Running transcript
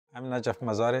I'm Najaf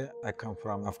Mazari. I come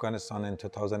from Afghanistan in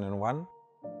 2001.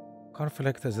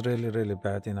 Conflict is really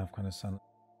bad in Afghanistan.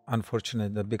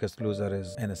 Unfortunately, the biggest loser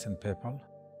is innocent people.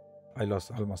 I lost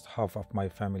almost half of my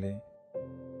family.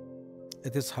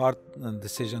 It is hard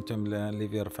decision to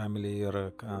leave your family,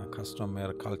 your custom,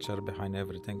 your culture behind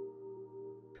everything.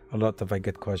 A lot of I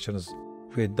get questions.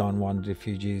 We don't want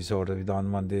refugees or we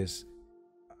don't want this.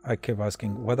 I keep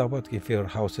asking, what about if your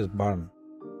house is burned?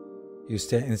 You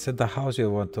stay inside the house,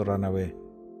 you want to run away.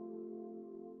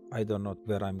 I don't know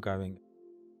where I'm going.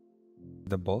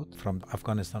 The boat from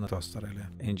Afghanistan to Australia.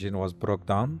 Engine was broke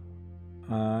down.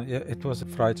 Yeah, it was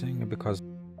frightening because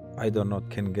I don't know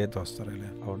can get to Australia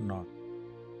or not.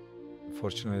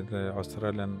 Fortunately, the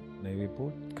Australian Navy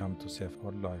boat come to save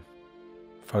our life.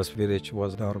 First village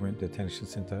was the Army detention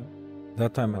center.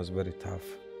 That time was very tough.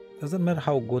 Doesn't matter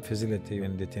how good facility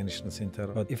in detention center,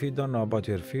 but if you don't know about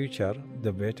your future,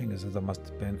 the waiting is the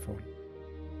most painful.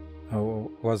 I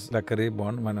was like a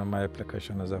reborn when my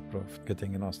application was approved,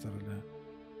 getting in Australia.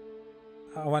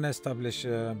 When I established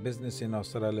a business in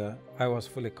Australia, I was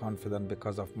fully confident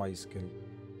because of my skill.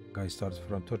 I started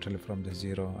totally from the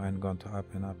zero and gone to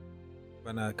up and up.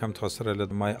 When I come to Australia,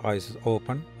 my eyes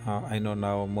open. I know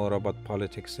now more about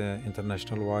politics,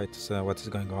 international rights, what is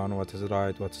going on, what is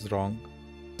right, what is wrong.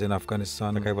 In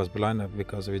Afghanistan, I was blind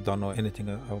because we don't know anything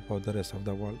about the rest of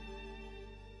the world.